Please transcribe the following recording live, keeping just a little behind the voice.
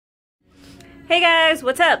Hey guys,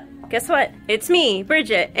 what's up? Guess what? It's me,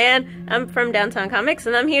 Bridget, and I'm from Downtown Comics,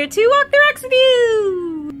 and I'm here to walk the racks with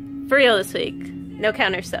you! For real this week. No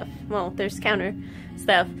counter stuff. Well, there's counter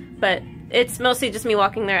stuff, but it's mostly just me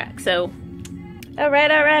walking the rack, so...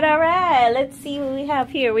 Alright, let's see what we have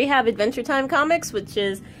here. We have Adventure Time Comics, which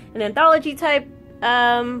is an anthology type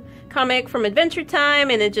comic from Adventure Time,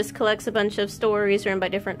 and it just collects a bunch of stories written by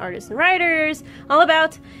different artists and writers, all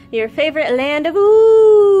about your favorite land of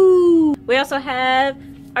ooh! We also have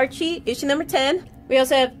Archie, issue number 10. We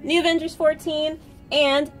also have New Avengers 14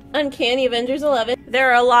 and Uncanny Avengers 11. There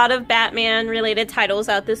are a lot of Batman-related titles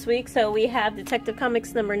out this week, so we have Detective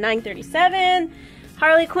Comics number 937.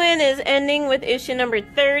 Harley Quinn is ending with issue number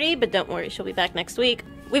 30, but don't worry, she'll be back next week.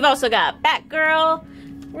 We've also got Batgirl,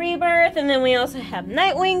 Rebirth, and then we also have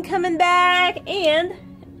Nightwing coming back, and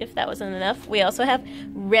if that wasn't enough, we also have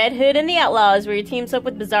Red Hood and the Outlaws, where he teams up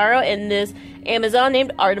with Bizarro and this Amazon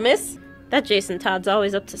named Artemis. That Jason Todd's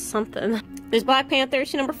always up to something. There's Black Panther,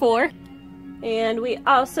 issue number 4, and we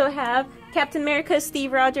also have Captain America,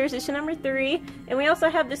 Steve Rogers, issue number 3, and we also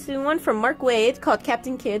have this new one from Mark Waid called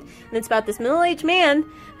Captain Kidd, and it's about this middle-aged man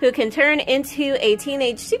who can turn into a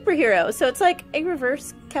teenage superhero, so it's like a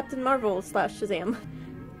reverse Captain Marvel / Shazam.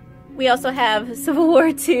 We also have Civil War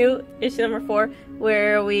II, issue number 4,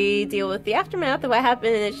 where we deal with the aftermath of what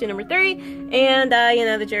happened in issue number 3, and, you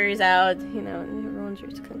know, the jury's out, you know, and everyone's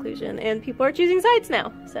reached a conclusion, and people are choosing sides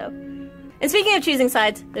now, so. And speaking of choosing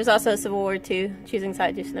sides, there's also Civil War II, choosing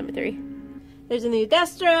sides, issue number 3. There's a new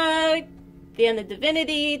Deathstroke, the end of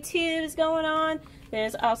Divinity 2 is going on.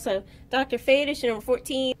 There's also Dr. Fate, issue number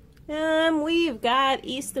 14. We've got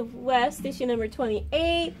East of West, issue number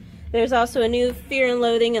 28. There's also a new Fear and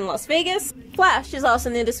Loathing in Las Vegas. Flash is also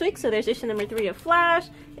new this week, so there's issue number 3 of Flash.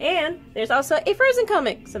 And there's also a Frozen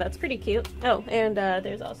comic, so that's pretty cute. Oh, and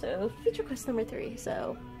there's also Feature Quest number 3,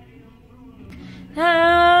 so...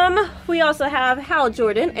 we also have Hal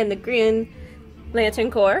Jordan and the Green Lantern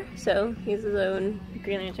Corps, so he's his own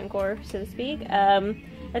Green Lantern Corps, so to speak.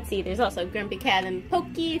 Let's see, there's also Grumpy Cat and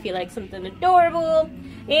Pokey, if you like something adorable.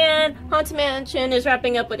 And Haunted Mansion is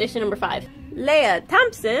wrapping up with issue number 5. Leah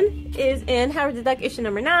Thompson is in Howard the Duck, issue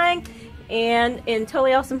number 9. And in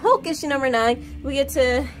Totally Awesome Hulk, issue number 9, we get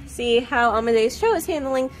to see how Amadeus Cho is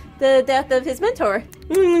handling the death of his mentor.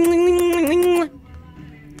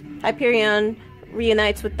 Hyperion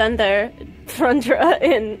reunites with Thundra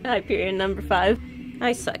in Hyperion number 5.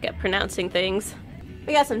 I suck at pronouncing things.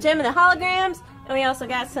 We got some Gem and the Holograms, and we also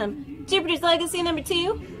got some Jupiter's Legacy number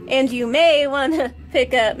 2, and you may want to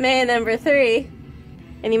pick up May number 3,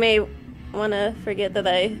 and you may want to forget that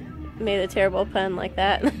I made a terrible pun like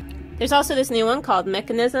that. There's also this new one called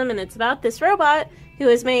Mechanism, and it's about this robot who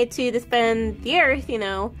is made to defend the Earth, you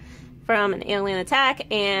know, from an alien attack,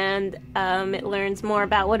 and it learns more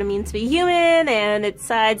about what it means to be human, and it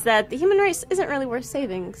decides that the human race isn't really worth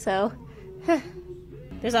saving, so...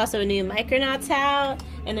 There's also a new Micronauts out,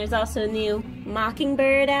 and there's also a new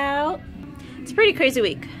Mockingbird out. It's a pretty crazy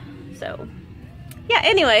week, so... Yeah,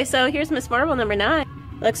 anyway, so here's Miss Marvel number 9.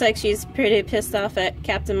 Looks like she's pretty pissed off at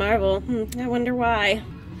Captain Marvel. I wonder why.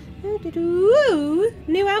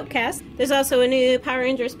 New Outcast. There's also a new Power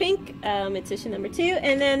Rangers Pink. It's issue number 2.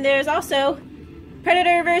 And then there's also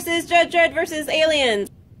Predator versus Judge Dredd versus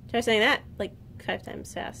Aliens. Try saying that like 5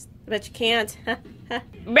 times fast. But you can't.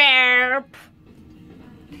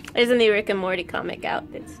 There's a new Rick and Morty comic out.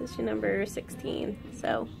 It's issue number 16.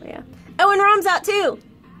 So, yeah. Oh, and Rom's out too!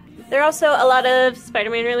 There are also a lot of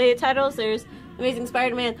Spider-Man related titles. There's Amazing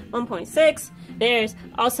Spider-Man 1.6. There's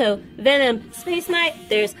also Venom Space Knight.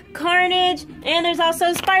 There's Carnage. And there's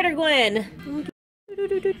also Spider-Gwen.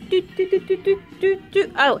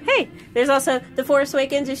 Oh, hey! There's also The Force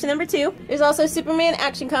Awakens issue number 2. There's also Superman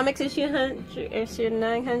Action Comics issue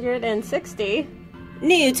 960.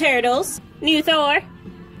 New Turtles. New Thor. And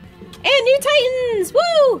new Titans!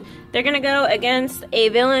 Woo! They're gonna go against a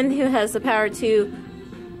villain who has the power to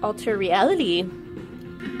alter reality.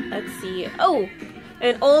 Let's see. Oh!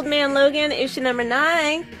 And Old Man Logan, issue number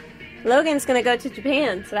 9. Logan's gonna go to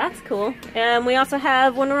Japan, so that's cool. And we also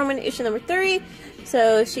have Wonder Woman, issue number 3.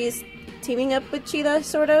 So she's teaming up with Cheetah,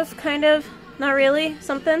 sort of, kind of, not really,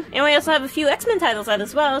 something. And we also have a few X-Men titles out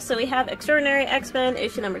as well. So we have Extraordinary X-Men,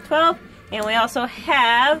 issue number 12. And we also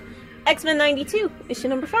have X-Men 92, issue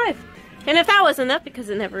number 5. And if that wasn't enough, because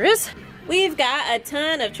it never is, we've got a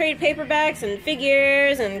ton of trade paperbacks and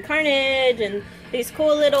figures and Carnage and these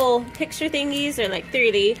cool little picture thingies. They're like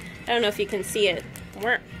 3D. I don't know if you can see it.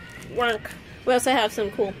 Work. We also have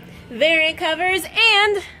some cool variant covers,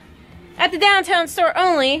 and at the downtown store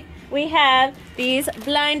only, we have these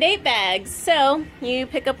blind date bags. So you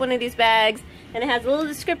pick up one of these bags and it has a little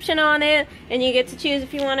description on it, and you get to choose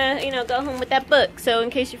if you want to, you know, go home with that book. So in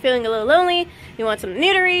case you're feeling a little lonely, you want something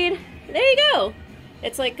new to read, there you go.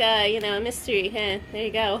 It's like, you know, a mystery. There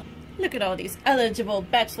you go. Look at all these eligible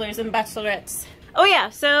bachelors and bachelorettes. Oh yeah,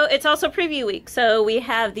 so it's also preview week. So we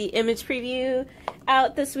have the Image preview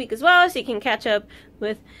out this week as well, so you can catch up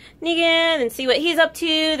with Negan and see what he's up to.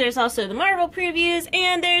 There's also the Marvel previews,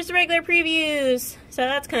 and there's regular previews. So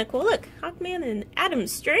that's kind of cool. Look, Hawkman and Adam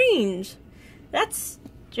Strange. That's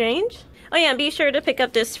strange. Oh yeah, and be sure to pick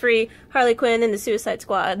up this free Harley Quinn and the Suicide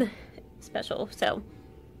Squad special. So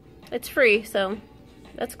it's free, so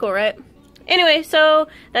that's cool, right? Anyway, so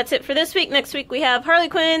that's it for this week. Next week we have Harley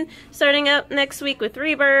Quinn starting up next week with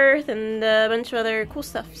Rebirth and a bunch of other cool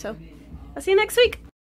stuff. So I'll see you next week.